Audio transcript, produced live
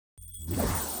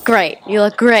great. You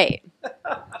look great.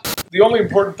 The only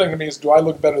important thing to me is, do I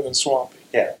look better than Swampy?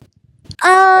 Yeah.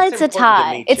 It's a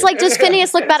tie. It's like, does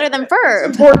Phineas look better than Ferb?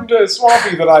 It's important to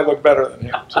Swampy that I look better than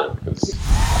him, too. 'Cause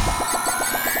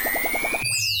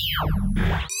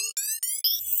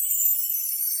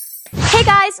Hey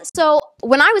guys, so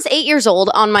when I was 8 years old,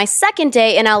 on my second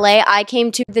day in LA, I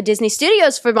came to the Disney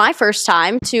Studios for my first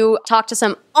time to talk to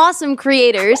some awesome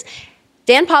creators,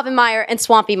 Dan Povenmire and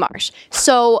Swampy Marsh.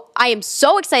 So I am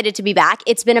so excited to be back.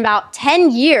 It's been about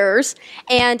 10 years,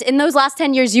 and in those last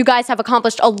 10 years, you guys have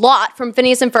accomplished a lot, from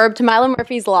Phineas and Ferb to Milo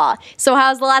Murphy's Law. So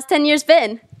how's the last 10 years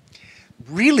been?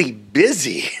 Really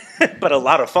busy, but a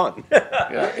lot of fun.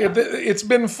 yeah, it's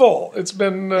been full. It's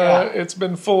been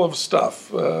full of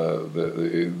stuff.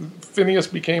 Phineas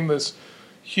became this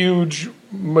huge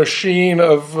machine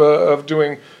of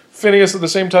doing Phineas at the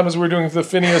same time as we were doing the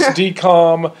Phineas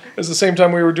DCOM, at the same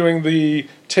time we were doing the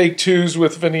Take-Twos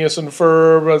with Phineas and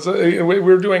Ferb. We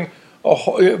were doing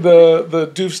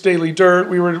the Doof's Daily Dirt.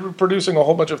 We were producing a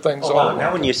whole bunch of things.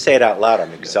 Now when you say it out loud,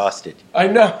 I'm exhausted. I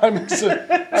know. I'm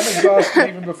exhausted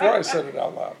even before I said it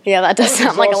out loud. Yeah, that does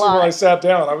sound like a lot. When I sat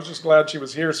down, I was just glad she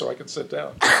was here so I could sit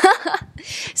down.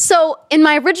 So, in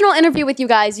my original interview with you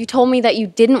guys, you told me that you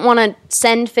didn't want to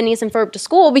send Phineas and Ferb to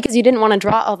school because you didn't want to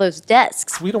draw all those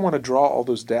desks. We don't want to draw all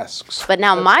those desks. But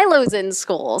now Milo's in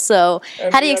school, so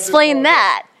how do you explain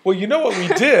that? Well, you know what we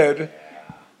did?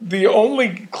 The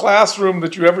only classroom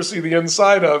that you ever see the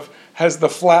inside of has the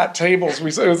flat tables.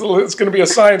 We said it's going to be a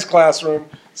science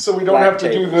classroom, so we don't have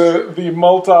to do the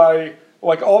multi,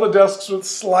 like all the desks with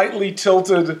slightly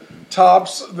tilted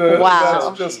tops.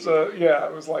 Wow. That's just,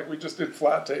 it was like we just did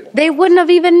flat tables. They wouldn't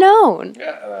have even known.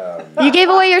 Yeah, you gave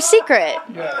away your secret.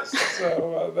 Yes,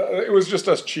 so it was just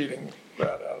us cheating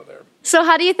that out of there. So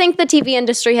how do you think the TV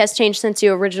industry has changed since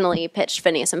you originally pitched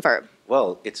Phineas and Ferb?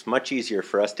 Well, it's much easier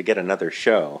for us to get another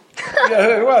show.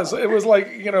 Yeah, it was. It was like,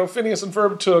 Phineas and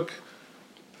Ferb took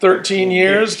 13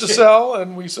 years to sell,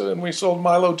 and we sold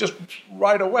Milo just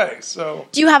right away. So,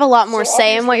 do you have a lot more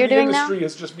say in what you're doing now? The industry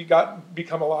has just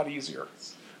become a lot easier.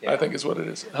 Yeah. I think is what it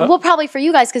is. Well, probably for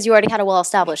you guys because you already had a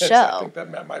well-established show. I think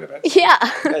that might have had. Yeah.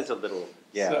 That's a little.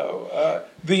 Yeah. So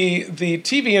the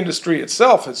TV industry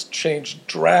itself has changed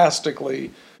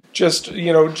drastically. Just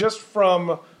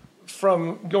from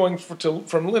going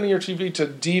from linear TV to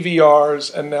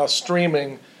DVRs and now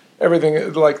streaming,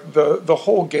 everything, like the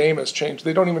whole game has changed.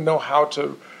 They don't even know how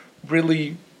to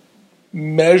really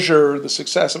measure the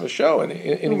success of a show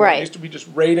anymore. Right. It used to be just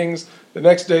ratings. The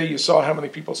next day you saw how many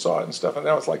people saw it and stuff, and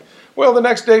now it's like, well, the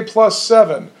next day plus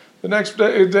 7, the next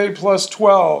day plus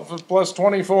 12, plus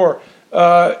 24.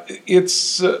 And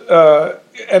it's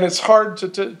hard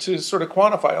to sort of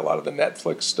quantify a lot of the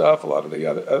Netflix stuff, a lot of the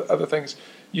other things.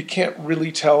 You can't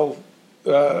really tell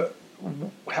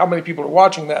how many people are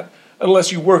watching that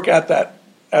unless you work at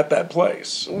that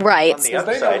place. Right. On the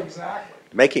upside, exactly.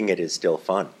 Making it is still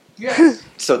fun. Yes.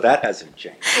 So that hasn't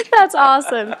changed. That's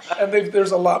awesome. And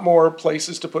there's a lot more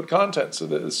places to put content, so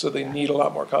they need a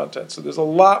lot more content. So there's a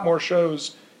lot more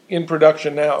shows in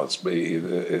production now. It's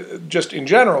just in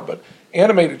general, but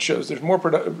animated shows, there's more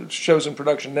shows in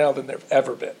production now than there've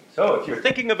ever been. So if you're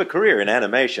thinking of a career in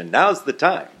animation, now's the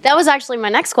time. That was actually my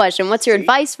next question. What's your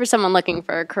advice for someone looking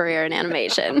for a career in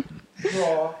animation?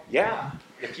 Draw. Yeah.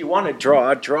 If you want to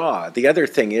draw. The other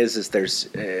thing is there's,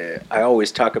 I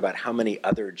always talk about how many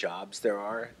other jobs there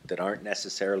are that aren't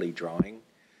necessarily drawing,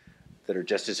 that are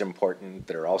just as important,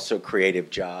 that are also creative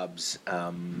jobs.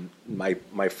 My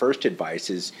first advice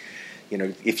is,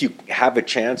 if you have a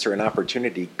chance or an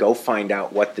opportunity, go find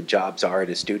out what the jobs are at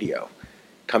a studio.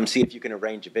 Come see if you can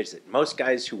arrange a visit. Most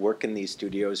guys who work in these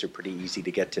studios are pretty easy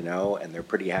to get to know, and they're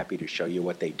pretty happy to show you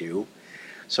what they do.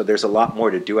 So there's a lot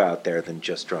more to do out there than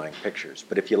just drawing pictures.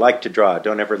 But if you like to draw,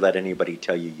 don't ever let anybody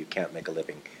tell you can't make a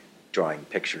living drawing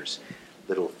pictures.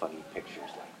 Little funny pictures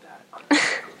like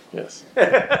that. Yes.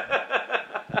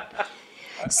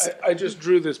 I just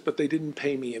drew this, but they didn't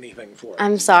pay me anything for it.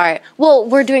 I'm sorry. Well,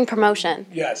 we're doing promotion.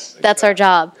 Yes. That's our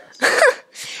job.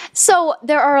 So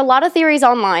there are a lot of theories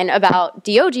online about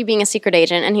DOG being a secret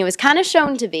agent, and he was kind of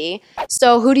shown to be.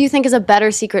 So who do you think is a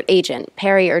better secret agent,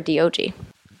 Perry or DOG?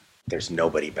 There's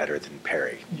nobody better than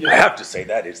Perry. Yeah. I have to say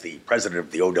that is the president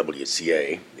of the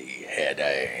OWCA, the head.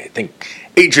 I think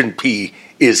Agent P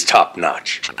is top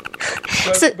notch.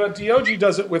 But DOG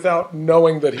does it without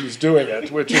knowing that he's doing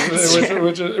it, which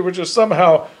is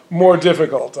somehow more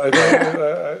difficult. I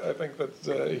think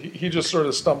that he just sort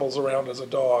of stumbles around as a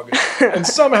dog and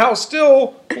somehow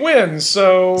still wins.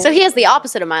 So he has the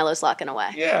opposite of Milo's luck in a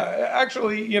way. yeah,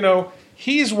 actually,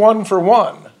 he's 1 for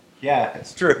 1. Yeah,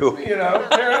 it's true. You know,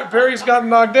 Perry's gotten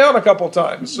knocked down a couple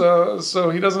times, so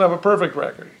he doesn't have a perfect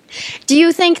record. Do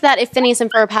you think that if Phineas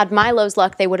and Ferb had Milo's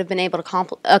luck, they would have been able to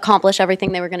accomplish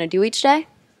everything they were going to do each day?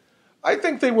 I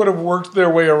think they would have worked their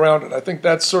way around it. I think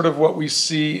that's sort of what we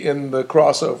see in the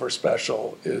crossover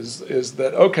special is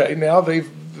that, okay, now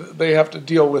they have to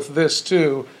deal with this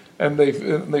too, and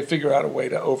they figure out a way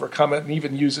to overcome it and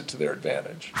even use it to their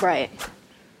advantage. Right.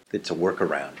 It's a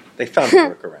workaround. They found a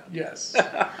workaround. Yes.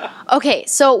 Okay,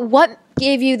 so what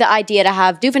gave you the idea to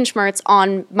have Doofenshmirtz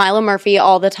on Milo Murphy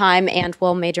all the time, and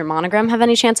will Major Monogram have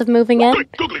any chance of moving in?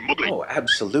 Oh,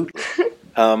 absolutely.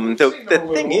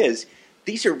 The thing is,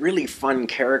 these are really fun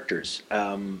characters.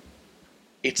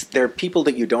 They're people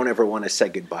that you don't ever want to say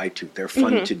goodbye to. They're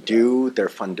fun to do. They're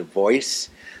fun to voice.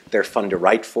 They're fun to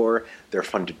write for. They're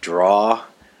fun to draw.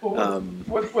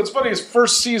 What's funny is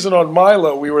first season on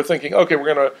Milo, we were thinking, okay,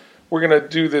 we're gonna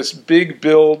do this big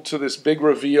build to this big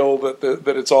reveal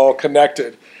that it's all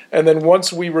connected, and then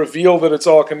once we reveal that it's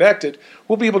all connected,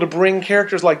 we'll be able to bring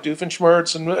characters like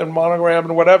Doofenshmirtz and Monogram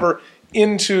and whatever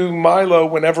into Milo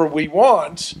whenever we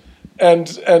want. And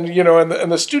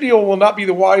the studio will not be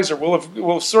the wiser. We'll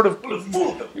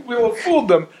have fooled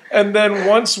them. And then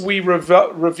once we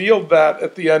revealed that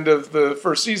at the end of the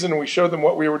first season, and we showed them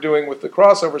what we were doing with the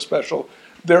crossover special,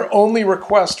 their only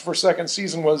request for second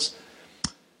season was,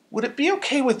 would it be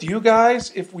okay with you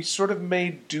guys if we sort of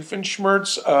made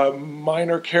Doofenshmirtz a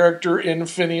minor character in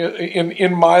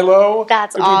in Milo?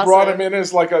 That's if awesome. we brought him in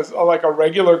as like a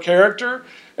regular character,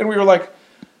 and we were like,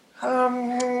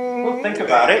 we'll think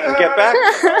about it and get back.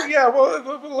 Yeah,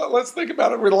 well, let's think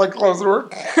about it. We'd like close the door.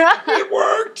 It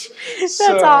worked. That's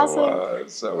awesome.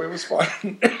 So it was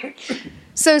fun.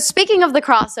 So speaking of the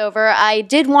crossover, I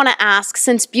did want to ask,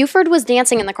 since Buford was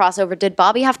dancing in the crossover, did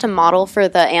Bobby have to model for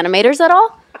the animators at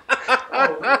all?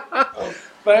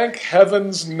 Thank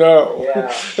heavens, no. Yeah.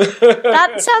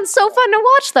 That sounds so fun to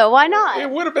watch, though. Why not? It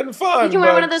would have been fun. You can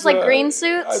wear one of but, those like green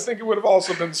suits. I think it would have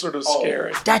also been sort of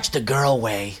scary. That's the girl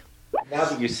way. Now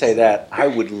that you say that, I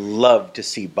would love to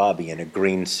see Bobby in a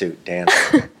green suit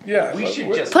dancing. Yeah, We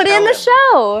should just Put it in the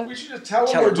show. We should just tell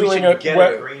them Tell we're them we doing should it.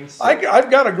 get a green suit. I've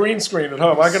got a green screen at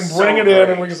home. I can So bring it in great.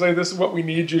 and we can say this is what we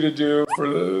need you to do for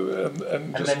the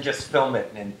And just then just film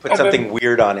it and put And something then-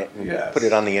 weird on it and Yes. put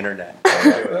it on the internet.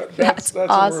 that's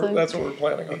awesome. That's what we're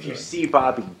planning on If you doing. see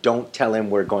Bobby, don't tell him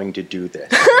we're going to do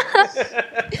this.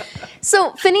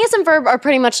 So Phineas and Ferb are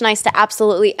pretty much nice to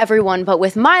absolutely everyone, but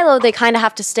with Milo, they kind of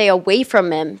have to stay away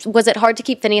from him. Was it hard to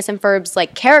keep Phineas and Ferb's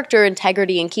like character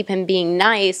integrity and keep him being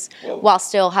nice while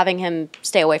still having him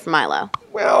stay away from Milo?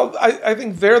 Well, I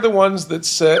think they're the ones that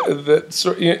say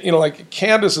that. Like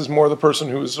Candace is more the person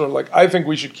who is sort of like, I think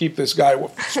we should keep this guy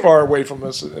as far away from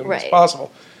us as Right.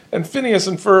 possible. And Phineas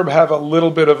and Ferb have a little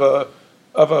bit of a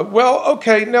well,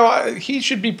 okay, no, he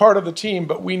should be part of the team,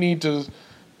 but we need to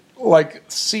like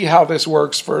see how this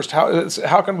works first.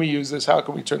 How can we use this? How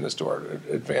can we turn this to our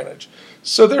advantage?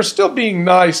 So they're still being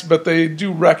nice, but they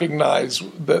do recognize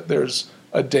that there's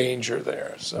a danger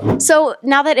there. So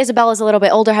now that Isabella's a little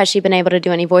bit older, has she been able to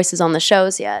do any voices on the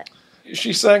shows yet?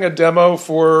 She sang a demo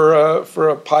for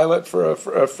a pilot, for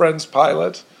a Friends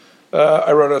pilot.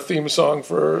 I wrote a theme song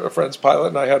for a Friends pilot,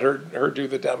 and I had her do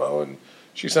the demo, and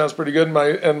she sounds pretty good.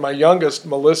 And my youngest,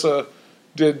 Melissa,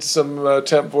 did some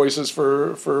temp voices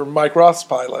for Mike Roth's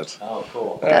pilot. Oh,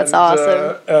 cool. That's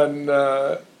awesome.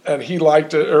 And he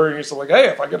liked it, or he's like, hey,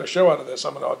 if I get a show out of this,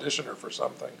 I'm going to audition her for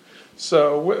something.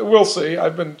 So we'll see.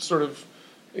 I've been sort of,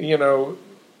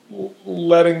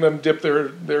 letting them dip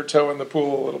their toe in the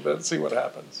pool a little bit and see what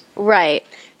happens. Right.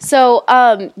 So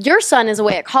your son is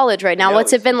away at college right now. Yeah,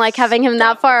 What's it been like having him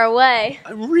that far away?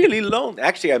 I'm really lonely.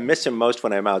 Actually, I miss him most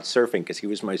when I'm out surfing because he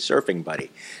was my surfing buddy.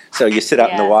 So you sit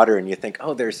out in the Yeah. water and you think,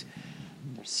 oh, there's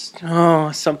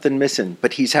something missing.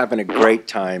 But he's having a great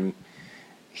time.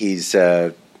 He's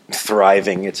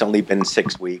thriving. It's only been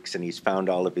 6 weeks and he's found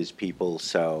all of his people.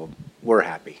 So we're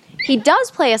happy. He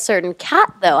does play a certain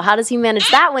cat, though. How does he manage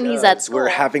that when he's at school? We're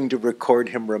having to record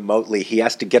him remotely. He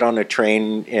has to get on a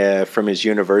train from his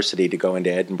university to go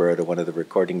into Edinburgh to one of the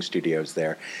recording studios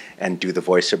there and do the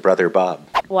voice of Brother Bob.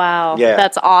 Wow. Yeah.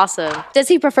 That's awesome. Does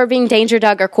he prefer being Danger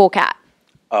Doug or Cool Cat?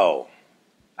 Oh,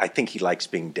 I think he likes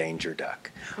being Danger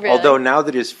Duck. Really? Although now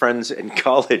that his friends in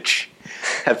college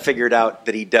have figured out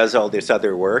that he does all this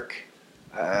other work,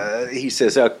 he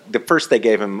says the first they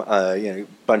gave him a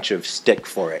bunch of stick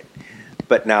for it,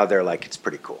 but now they're like, it's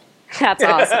pretty cool. That's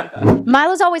awesome.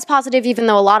 Milo's always positive, even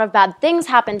though a lot of bad things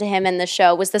happen to him in the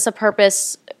show. Was this a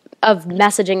purpose of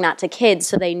messaging that to kids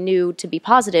so they knew to be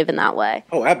positive in that way.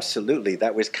 Oh, absolutely.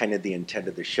 That was kind of the intent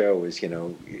of the show was,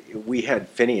 we had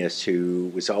Phineas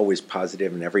who was always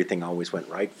positive and everything always went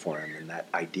right for him. And that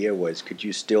idea was, could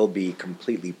you still be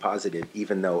completely positive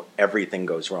even though everything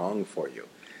goes wrong for you?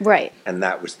 Right. And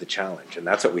that was the challenge. And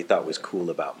that's what we thought was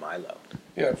cool about Milo.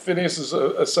 Yeah, Phineas is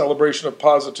a celebration of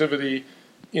positivity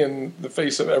in the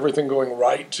face of everything going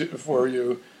right for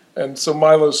you. And so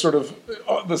Milo's sort of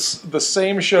the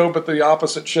same show, but the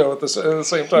opposite show at the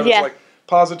same time. Yeah. It's like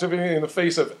positivity in the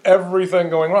face of everything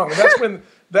going wrong. And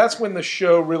that's when the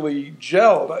show really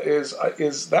gelled.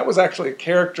 Is that was actually a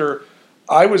character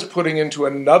I was putting into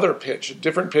another pitch, a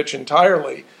different pitch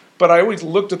entirely. But I always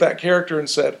looked at that character and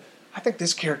said, I think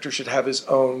this character should have his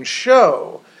own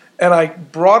show. And I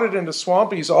brought it into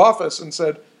Swampy's office and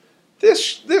said,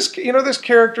 this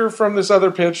character from this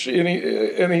other pitch,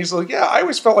 and he's like, yeah, I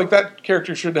always felt like that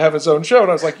character should have his own show.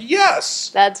 And I was like, yes.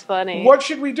 That's funny. What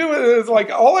should we do? It's like,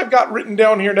 all I've got written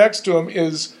down here next to him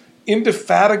is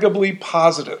indefatigably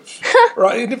positive,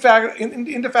 right?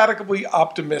 Indefatigably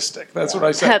optimistic. That's what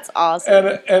I said. That's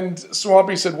awesome. And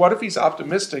Swampy said, what if he's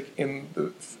optimistic in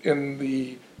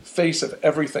the face of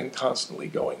everything constantly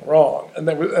going wrong? And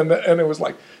it was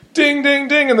like, ding, ding,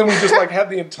 ding. And then we just had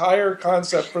the entire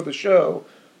concept for the show.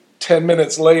 10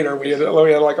 minutes later, we had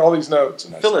like all these notes.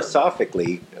 And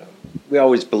Philosophically, we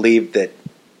always believed that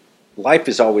life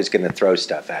is always going to throw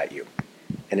stuff at you.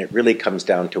 And it really comes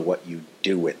down to what you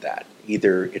do with that.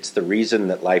 Either it's the reason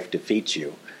that life defeats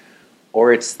you,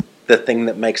 or it's the thing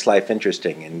that makes life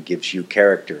interesting and gives you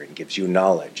character and gives you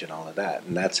knowledge and all of that.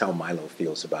 And that's how Milo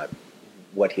feels about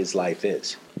what his life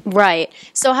is. Right.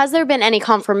 So has there been any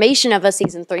confirmation of a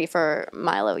season 3 for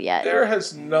Milo yet? There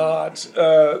has not.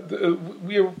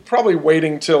 We're probably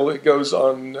waiting till it goes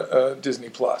on Disney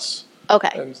Plus.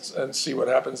 Okay. And see what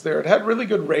happens there. It had really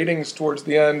good ratings towards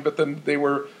the end, but then they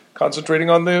were concentrating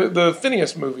on the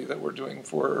Phineas movie that we're doing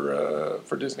for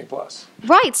Disney Plus.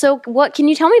 Right. So what can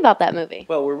you tell me about that movie?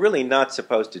 Well, we're really not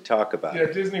supposed to talk about it.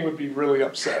 Yeah, Disney would be really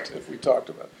upset if we talked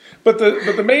about it. But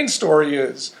the main story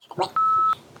is.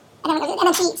 And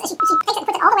then she takes it and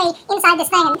puts it all the way inside this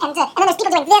thing, and then there's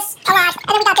people doing this a lot, and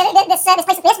then we got this place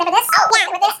with this, remember this? Oh, yeah,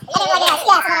 with this, and then yes,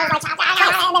 and then I was like,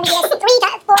 and then we do this 3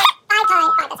 times, 4, 5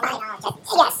 times, that's fine,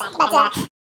 yes, but,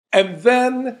 and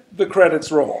then the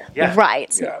credits roll. Yeah.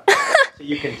 Right. Yeah. So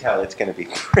you can tell it's going to be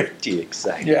pretty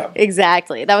exciting. Yeah.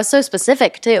 Exactly. That was so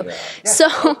specific, too. Yeah. So,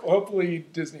 Hopefully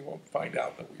Disney won't find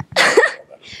out that we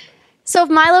so if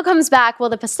Milo comes back, will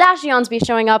the pistachions be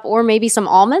showing up, or maybe some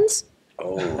almonds?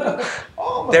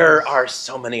 Oh, there are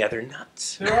so many other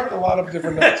nuts. There are a lot of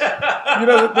different nuts.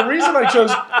 The reason I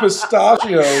chose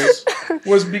pistachios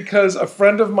was because a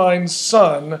friend of mine's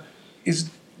son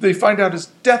they find out is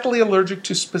deathly allergic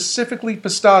to specifically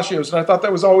pistachios, and I thought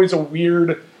that was always a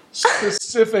weird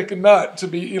specific nut to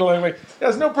be, it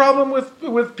has no problem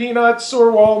with peanuts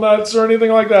or walnuts or anything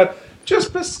like that.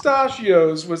 Just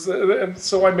pistachios and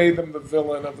so I made them the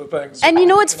villain of the things. And you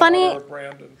know what's funny?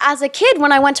 As a kid,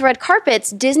 when I went to red carpets,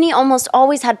 Disney almost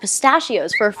always had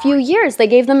pistachios for a few years. They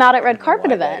gave them out at red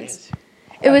carpet events.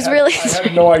 It was really. I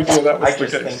had no idea that was I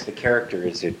just think the character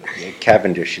is at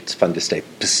Cavendish. It's fun to say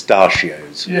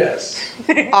pistachios. Yes.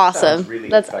 Awesome. Really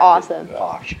That's effective awesome. and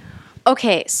posh.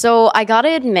 Okay, so I gotta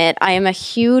admit, I am a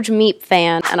huge Meep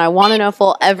fan, and I want to know if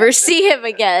we'll ever see him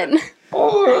again.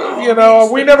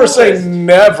 We never say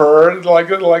never. Like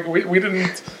we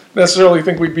didn't necessarily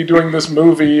think we'd be doing this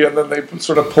movie, and then they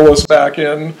sort of pull us back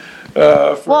in.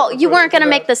 Well, you weren't going to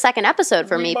make the second episode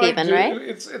for Meep, even, right?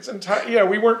 It's entire. Yeah,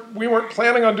 we weren't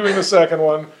planning on doing the second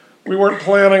one. We weren't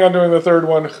planning on doing the third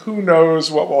one. Who knows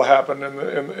what will happen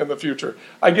in the future?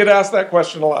 I get asked that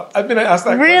question a lot. I've been asked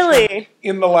that question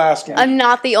in the last week. I'm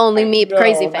not the only Meep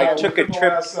crazy fan.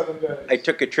 I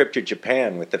took a trip to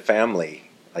Japan with the family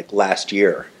last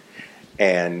year,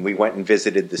 and we went and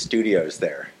visited the studios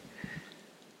there.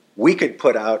 We could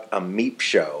put out a Meep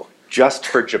show just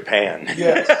for Japan.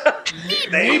 Yes.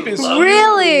 Meep is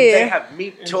really? They have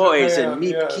Meep toys Japan, and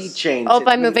Meep keychains. Oh,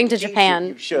 by moving to Japan.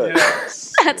 You should.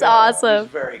 Yes. That's awesome.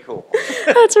 It's very cool.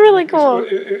 That's really cool.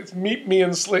 It's Meet Me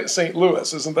in St.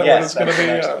 Louis, isn't that Yes, what it's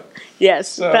going to be? Yes,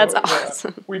 So, that's yeah.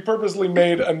 awesome. We purposely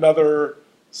made another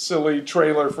silly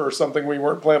trailer for something we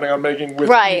weren't planning on making with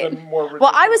even more ridiculous.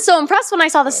 Well, I was so impressed when I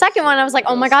saw the second one. I was like,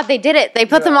 oh my God, they did it. They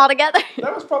put them all together.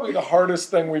 That was probably the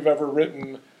hardest thing we've ever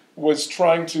written, was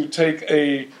trying to take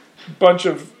a bunch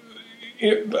of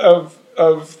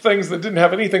things that didn't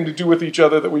have anything to do with each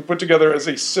other that we put together as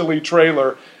a silly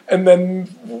trailer, and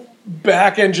then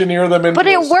back engineer them into But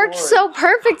it a worked story. so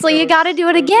perfectly, you got to do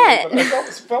it again. But I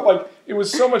felt like it was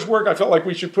so much work. I felt like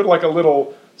we should put like a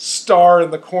little star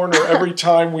in the corner every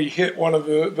time we hit one of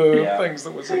the things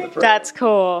that was in the trailer. That's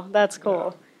cool. That's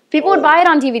cool. People would buy it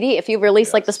on DVD if you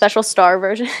released like the special star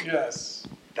version. Yes.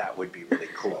 That would be really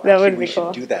cool. That would be we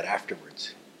cool. should do that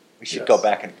afterwards. We should Yes. go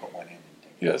back and put one in.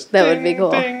 Yes. That Ding, would be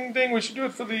cool. Ding, ding. We should do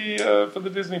it for the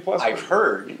Disney Plus. I've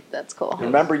heard. That's cool.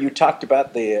 Remember you talked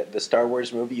about the Star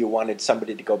Wars movie? You wanted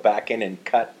somebody to go back in and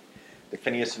cut the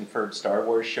Phineas and Ferb Star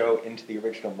Wars show into the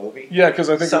original movie? Yeah, because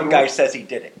I think Some guy says he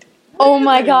did it. Oh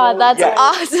my God, that's Yeah. Tell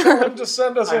awesome. him to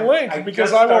send us a link because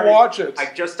just I will started- watch it.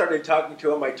 I just started talking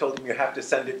to him. I told him you have to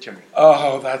send it to me.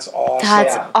 Oh, that's awesome.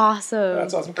 That's Yeah. awesome.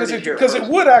 That's awesome Heard it here because it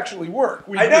first. would actually work.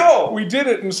 I know. We did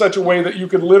it in such a way that you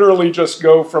could literally just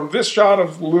go from this shot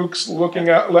of Luke's looking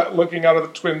out of the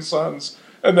twin suns,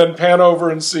 and then pan over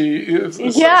and see.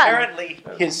 Yeah. Apparently,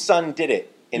 his son did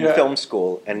it in Yeah. film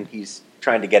school, and he's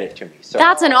trying to get it to me. So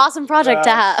That's an awesome project to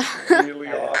That's have. really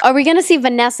awesome. Are we going to see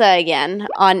Vanessa again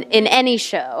in any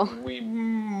show? We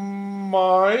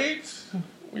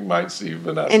might see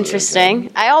Vanessa. Interesting.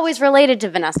 again. I always related to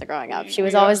Vanessa growing up. She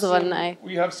was We have always the seen- one I.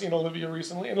 We have seen Olivia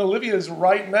recently, and Olivia is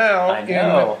right now I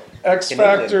know. in X In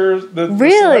Factor, the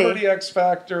Really? Celebrity X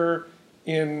Factor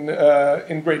in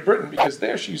Great Britain, because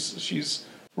there she's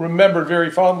remembered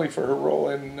very fondly for her role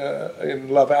in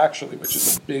Love Actually, which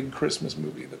is a big Christmas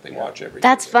movie that they watch every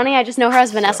That's year. funny. I just know her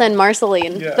as Vanessa and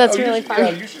Marceline. Yeah. That's Oh, really funny. Yeah,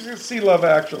 you should see Love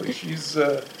Actually. She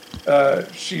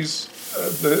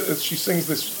sings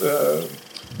this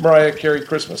Mariah Carey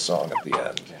Christmas song at the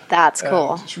end. That's And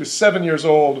cool. she was 7 years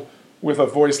old with a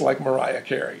voice like Mariah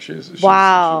Carey.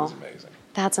 Wow. She was amazing.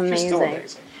 That's She's amazing. still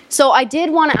amazing. So I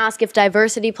did want to ask if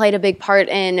diversity played a big part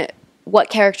in what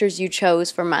characters you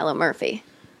chose for Milo Murphy.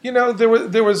 You know, there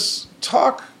was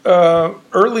talk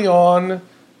early on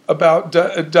about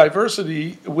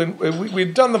diversity when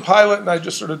we'd done the pilot, and I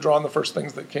just sort of drawn the first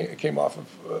things that came off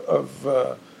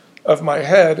of my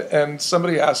head, and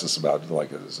somebody asked us about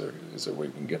like, is there a way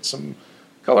we can get some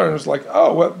color? And it was like,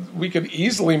 oh, well, we could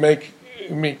easily make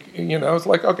it's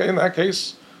like, okay, in that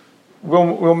case,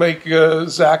 we'll make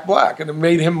Zach Black, and it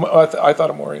made him I thought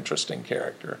a more interesting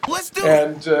character. Let's do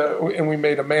it. And we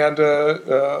made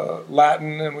Amanda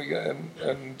Latin,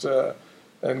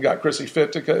 and got Chrissy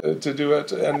Fit to do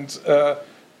it, and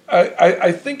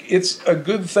I think it's a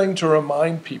good thing to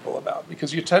remind people about,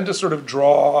 because you tend to sort of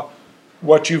draw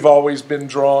what you've always been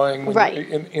drawing Right.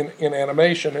 in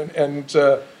animation,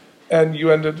 and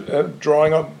you ended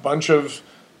drawing a bunch of.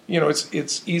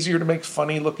 It's easier to make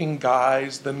funny-looking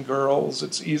guys than girls.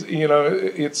 It's easy,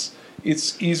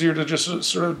 it's easier to just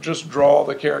sort of just draw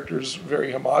the characters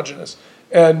very homogenous.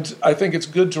 And I think it's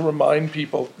good to remind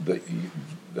people that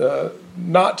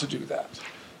not to do that.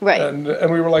 Right. And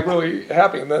we were like really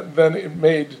happy, and then it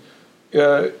made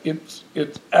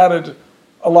it added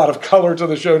a lot of color to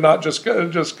the show, not just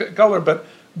color, but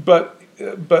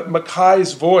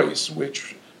Makai's voice,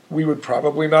 which we would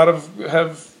probably not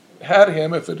have had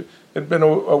him if it had been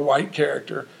a white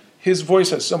character. His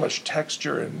voice has so much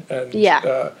texture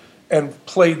and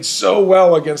played so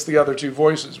well against the other two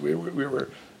voices.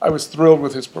 I was thrilled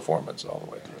with his performance all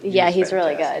the way through. Yeah, he's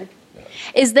really good.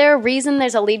 Is there a reason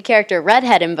there's a lead character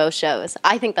redhead in both shows?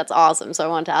 I think that's awesome, so I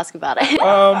wanted to ask about it.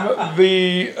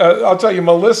 I'll tell you,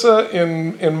 Melissa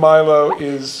in Milo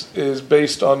is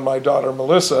based on my daughter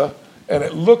Melissa, and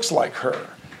it looks like her.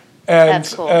 And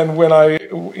That's cool. And when I,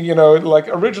 like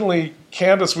originally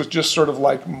Candace was just sort of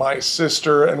like my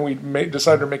sister, and we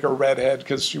decided to make her redhead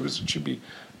because she'd be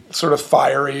sort of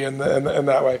fiery and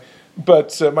that way.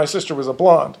 But my sister was a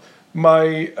blonde.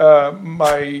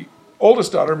 My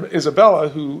oldest daughter, Isabella,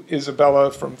 who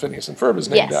Isabella from Phineas and Ferb is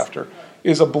named Yes. after,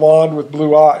 is a blonde with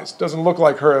blue eyes. Doesn't look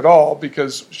like her at all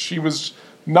because she was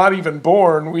not even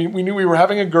born. We knew we were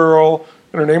having a girl,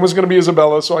 and her name was going to be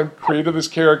Isabella, so I created this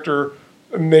character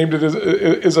and named it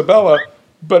Isabella.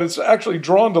 But it's actually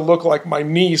drawn to look like my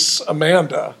niece,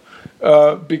 Amanda,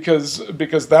 because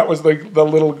that was the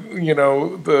little,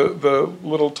 the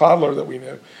little toddler that we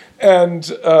knew. And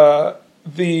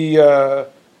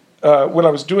when I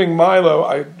was doing Milo,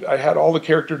 I had all the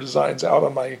character designs out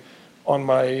on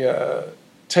my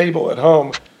table at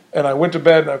home, and I went to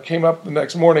bed, and I came up the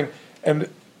next morning, and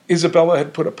Isabella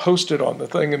had put a Post-it on the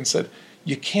thing and said,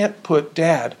 you can't put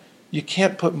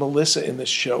Melissa in this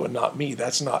show and not me.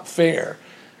 That's not fair.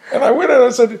 And I went in and I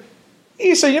said,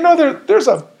 Issa,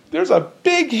 there's a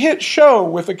big hit show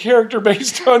with a character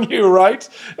based on you, right?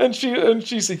 And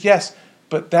she said, yes,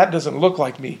 but that doesn't look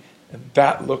like me. and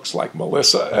that looks like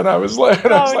Melissa. And I was like,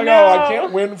 I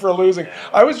can't win for losing.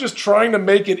 I was just trying to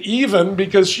make it even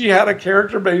because she had a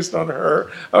character based on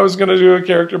her. I was going to do a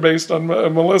character based on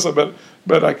Melissa,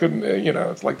 but I couldn't,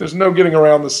 it's like there's no getting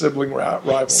around the sibling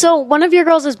rivalry. So one of your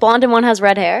girls is blonde and one has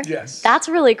red hair? Yes. That's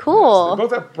really cool. Yes, they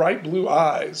both have bright blue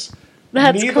eyes.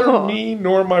 That's Neither cool. me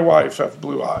nor my wife have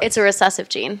blue eyes. It's a recessive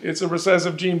gene. It's a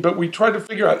recessive gene, but we tried to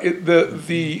figure out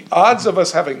the odds of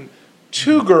us having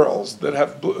two girls that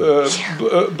have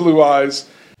blue eyes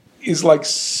is like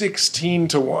 16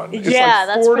 to 1. It's Yeah, like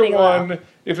that's 4 to pretty low. 1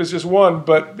 if it's just one,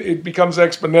 but it becomes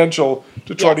exponential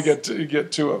to try Yes. to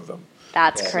get two of them.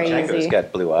 That's Django's crazy.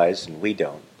 got blue eyes and we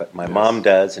don't, but my mom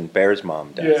does and Bear's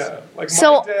mom does. Yeah, like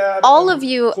So my dad all and of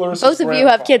you, Clarissa's both of you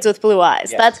have grandfather. kids with blue eyes.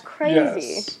 Yes. That's crazy.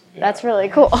 Yes. Yeah. That's really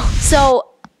cool. So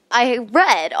I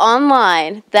read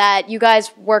online that you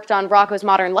guys worked on Rocco's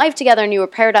Modern Life together and you were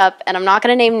paired up, and I'm not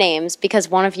going to name names because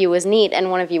one of you was neat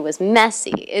and one of you was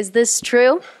messy. Is this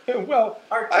true? Well,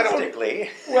 Artistically.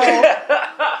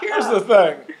 Well, here's the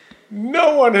thing.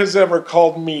 No one has ever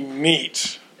called me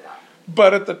neat.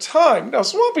 But at the time, now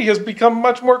Swampy has become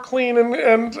much more clean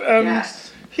and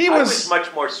Yes. he I was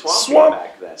much more swampy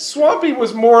back then. Swampy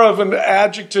was more of an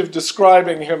adjective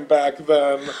describing him back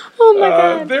then. Oh my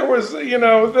God. There was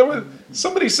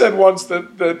somebody said once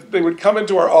that they would come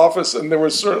into our office and there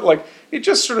was sort of like it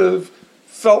just sort of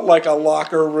felt like a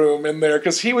locker room in there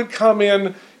because he would come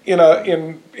in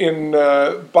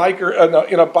a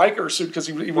biker suit because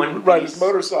he would ride his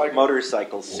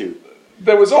motorcycle suit.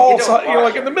 There was all, don't wash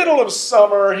like in the middle of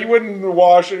summer, he wouldn't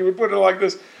wash it. He would put it like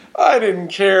this. I didn't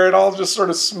care. It all just sort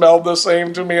of smelled the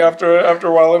same to me after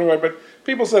a while anyway. But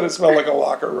people said it smelled like a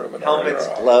locker room. In Helmets,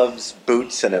 our gloves,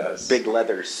 boots, and Yes. a big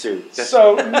leather suit.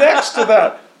 So next to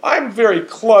that, I'm very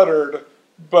cluttered,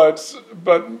 but it's.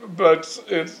 But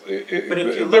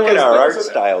if you look at our art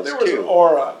styles there was an too,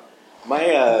 aura.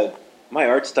 my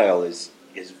art style is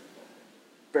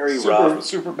very rough,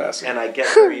 super messy. and I get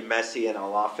very messy, and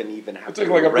I'll often even have It's to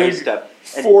like a erase big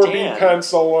stuff. And 4B Dan-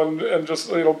 pencil and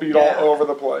just it'll beat Yeah. all over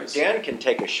the place. Dan can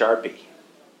take a Sharpie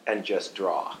and just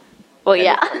draw. Well, And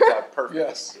yeah. it comes out perfect.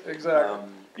 Yes, exactly. Um,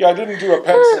 Yeah, I didn't do a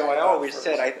pencil. So I always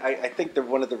said I think that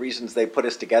one of the reasons they put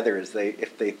us together is they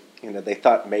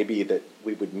thought maybe that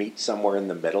we would meet somewhere in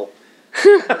the middle.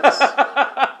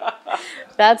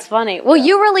 That's funny. Well,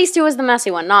 you released who was the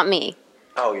messy one, not me.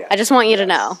 Oh yeah. I just want you to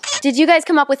know. Did you guys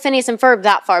come up with Phineas and Ferb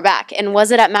that far back? And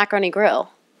was it at Macaroni Grill?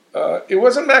 It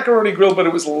wasn't Macaroni Grill, but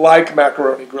it was like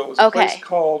Macaroni Grill. It was a Okay. place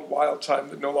called Wild Time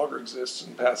that no longer exists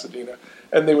in Pasadena,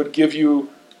 and they would give you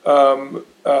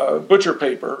butcher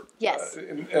paper, Yes.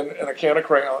 and a can of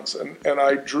crayons, and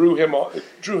I drew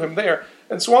him there.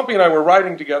 And Swampy and I were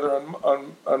writing together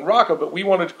on Rocco, but we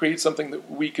wanted to create something that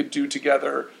we could do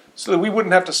together, so that we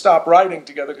wouldn't have to stop writing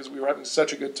together because we were having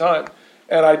such a good time.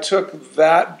 And I took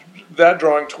that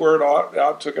drawing, tore it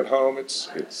out, took it home. It's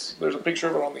there's a picture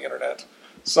of it on the internet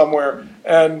somewhere.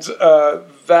 And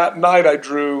that night I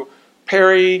drew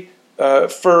Perry,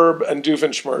 Ferb, and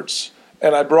Doofenshmirtz.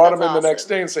 And I brought That's him in the next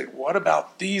awesome. day and said, "What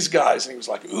about these guys?" And he was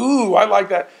like, "Ooh, I like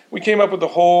that." We came up with the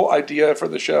whole idea for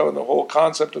the show and the whole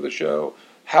concept of the show,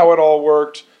 how it all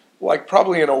worked, like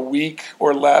probably in a week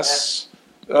or less.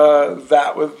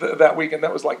 That week, and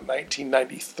that was like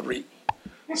 1993.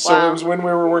 So Wow. it was when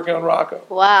we were working on Rocco.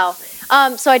 Wow.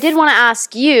 So I did want to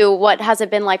ask you, what has it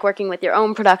been like working with your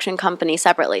own production company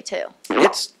separately too?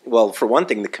 Well, for one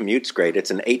thing, the commute's great. It's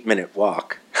an 8-minute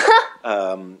walk,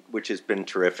 which has been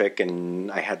terrific. And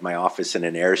I had my office in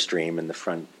an Airstream in the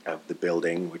front of the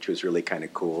building, which was really kind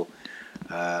of cool.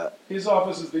 His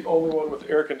office is the only one with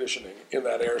air conditioning in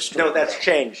that Airstream. No, that's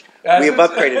changed. Has We have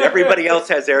it? upgraded. Everybody else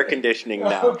has air conditioning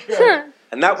now. Okay.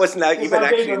 And that wasn't even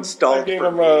actually installed I gave for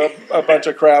him me. a bunch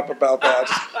of crap about that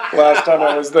last time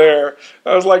I was there.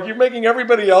 I was like, "You're making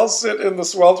everybody else sit in the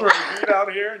swelter of the heat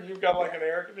out here, and you've got like an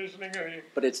air conditioning."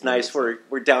 But it's nice. We're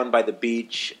down by the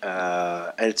beach,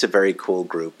 and it's a very cool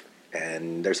group.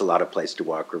 And there's a lot of place to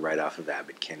walk. We're right off of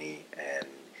Abbot Kinney, and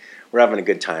we're having a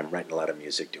good time writing a lot of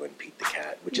music, doing Pete the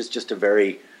Cat, which is just a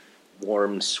very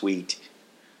warm, sweet,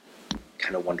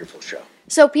 kind of wonderful show.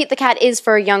 So Pete the Cat is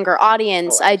for a younger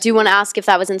audience. I do want to ask if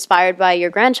that was inspired by your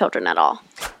grandchildren at all.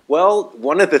 Well,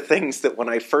 one of the things that when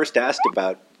I first asked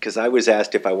about, because I was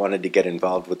asked if I wanted to get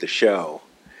involved with the show,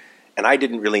 and I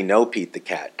didn't really know Pete the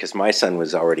Cat, because my son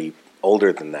was already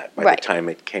older than that by Right. the time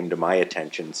it came to my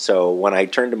attention. So when I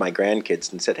turned to my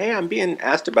grandkids and said, "Hey, I'm being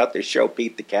asked about this show,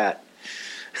 Pete the Cat,"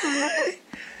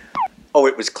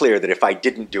 it was clear that if I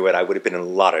didn't do it, I would have been in a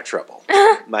lot of trouble.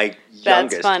 My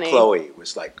youngest, funny. Chloe,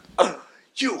 was like, "Oh,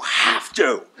 you have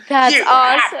to. That's You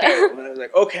have awesome. to." And I was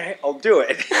like, okay, I'll do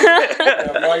it.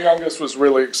 Yeah, my youngest was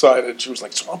really excited. She was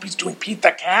like, Swampy's doing Pete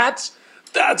the Cat?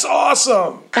 That's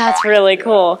awesome. That's really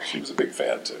cool. She was a big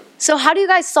fan too. So how do you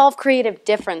guys solve creative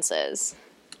differences?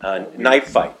 Knife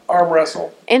fight. Arm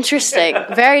wrestle. Interesting.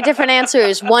 Very different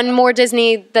answers. One more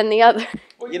Disney than the other.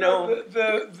 Well, You know-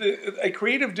 a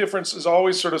creative difference is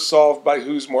always sort of solved by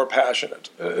who's more passionate.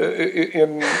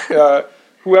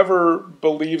 Whoever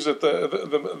believes it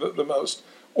the most,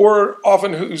 or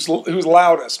often who's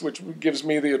loudest, which gives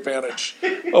me the advantage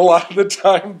a lot of the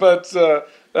time.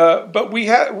 But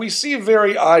we see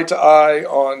very eye to eye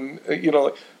on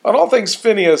on all things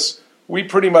Phineas. We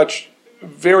pretty much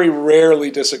very rarely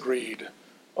disagreed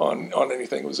on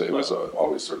anything. It was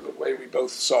always sort of the way we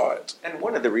both saw it. And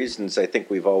one of the reasons I think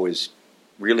we've always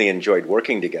really enjoyed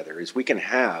working together is we can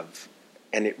have,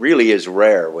 and it really is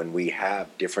rare when we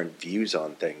have different views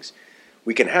on things,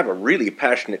 we can have a really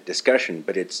passionate discussion,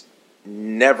 but it's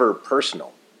never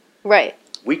personal. Right.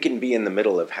 We can be in the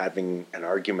middle of having an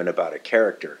argument about a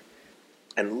character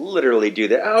and literally do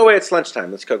that. Oh, it's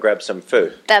lunchtime. Let's go grab some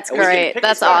food. That's And we can great. pick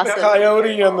That's aside The awesome.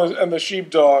 coyote and the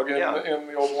sheepdog in Yeah.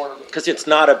 the old Warner Brothers. because it's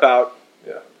not about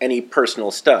Yeah. any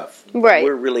personal stuff. Right.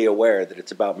 We're really aware that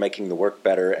it's about making the work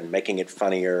better and making it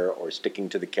funnier or sticking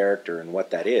to the character and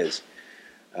what that is.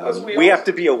 As we We all- have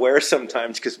to be aware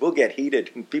sometimes because we'll get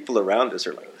heated and people around us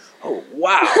are like, "Oh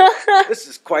wow, this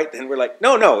is quite." And we're like,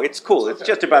 "No, it's cool. It's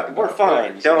just about we're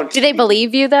fine. Don't." Do they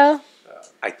believe you though?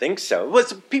 I think so. Well,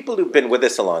 people who've been with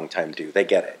us a long time do. They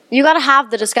get it. You got to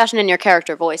have the discussion in your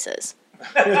character voices.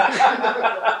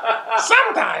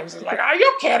 Sometimes it's like, are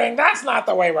you kidding? That's not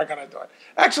the way we're going to do it.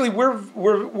 Actually,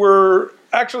 we're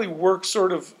actually work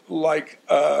sort of like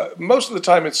most of the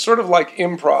time. It's sort of like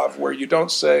improv, where you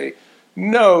don't say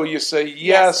no, you say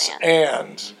yes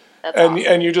and That's awesome.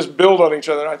 and you just build on each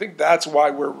other. And I think that's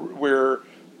why we're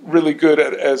really good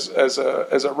at as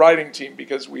a writing team,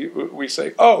 because we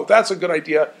say, oh, that's a good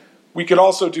idea. We could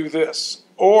also do this,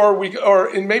 or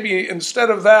maybe instead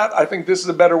of that, I think this is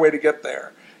a better way to get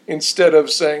there. Instead of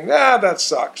saying, that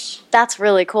sucks. That's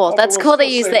really cool. That's we'll cool to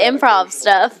still use say the that improv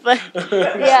occasionally.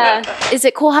 stuff. Yeah. Is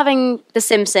it cool having The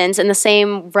Simpsons in the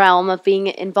same realm of being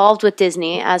involved with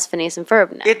Disney as Phineas and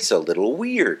Ferb now? It's a little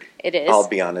weird. It is. I'll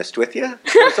be honest with you.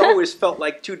 It's always felt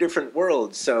like two different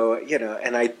worlds. So,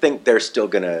 and I think they're still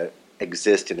going to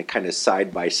exist in a kind of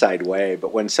side-by-side way.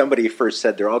 But when somebody first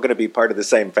said they're all going to be part of the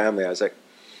same family, I was like,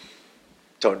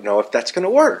 don't know if that's going to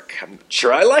work. I'm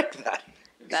sure I like that.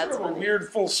 That's Sort of a funny. weird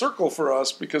full circle for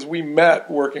us, because we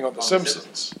met working on The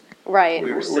Simpsons. Right.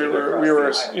 We were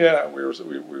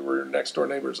next door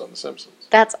neighbors on The Simpsons.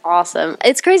 That's awesome.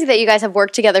 It's crazy that you guys have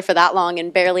worked together for that long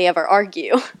and barely ever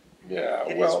argue. Yeah,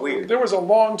 It is well, weird. there was a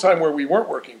long time where we weren't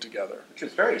working together. Which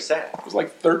is very sad. It was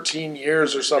like 13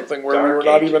 years or something where we Dark were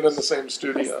not even in ages. the same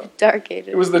studio. Dark ages.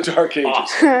 It was the dark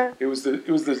ages. It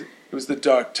was the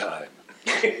dark time.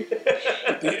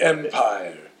 The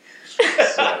Empire.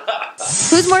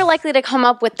 Who's more likely to come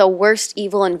up with the worst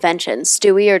evil invention,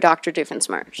 Stewie or Dr.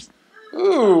 Doofenshmirtz?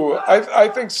 Ooh, I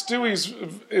think Stewie's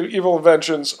evil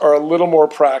inventions are a little more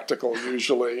practical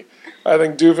usually. I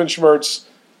think Doofenshmirtz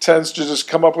tends to just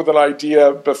come up with an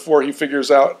idea before he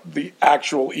figures out the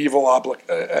actual evil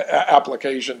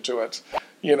application to it.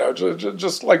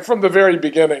 Just like from the very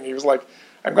beginning, he was like,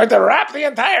 I'm going to wrap the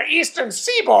entire eastern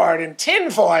seaboard in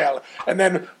tinfoil and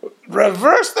then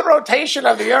reverse the rotation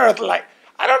of the earth. Like,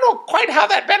 I don't know quite how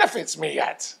that benefits me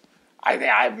yet. I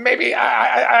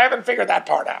haven't figured that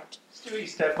part out. Stewie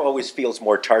stuff always feels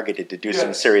more targeted to do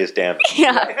some serious damage.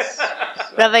 Yeah.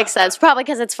 That makes sense. Probably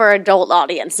because it's for adult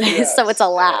audiences, so it's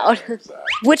allowed. Exactly.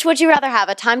 Which would you rather have,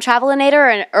 a time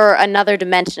travelinator or another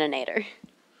dimensionator?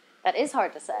 That is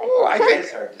hard to say. Ooh,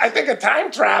 I think a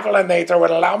time travelinator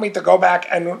would allow me to go back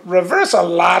and reverse a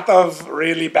lot of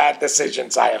really bad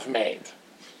decisions I have made.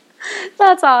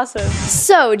 That's awesome.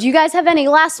 So, do you guys have any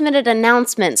last-minute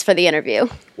announcements for the interview?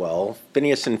 Well,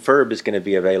 Phineas and Ferb is going to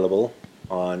be available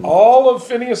on... All of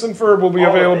Phineas and Ferb will be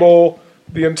available.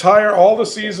 All the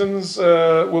seasons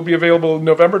will be available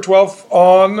November 12th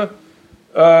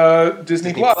on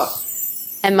Disney Plus.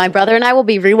 And my brother and I will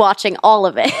be rewatching all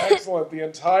of it. Excellent. The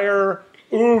entire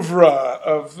oeuvre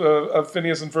of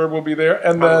Phineas and Ferb will be there.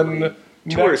 And then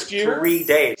next year, 3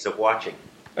 days of watching.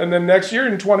 and then next year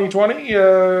in 2020,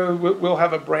 we'll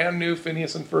have a brand new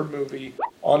Phineas and Ferb movie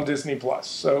on Disney Plus.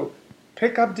 So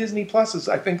pick up Disney Plus is,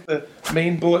 I think, the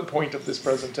main bullet point of this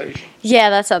presentation. Yeah,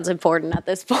 that sounds important at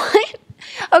this point.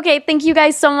 Okay, thank you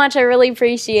guys so much. I really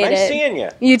appreciate Nice it. seeing you.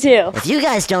 You too. If you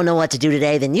guys don't know what to do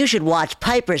today, then you should watch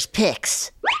Piper's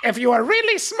Picks. If you are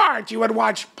really smart, you would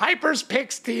watch Piper's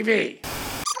Picks TV.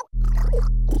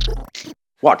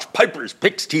 Watch Piper's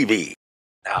Picks TV.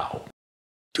 Now,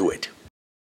 do it.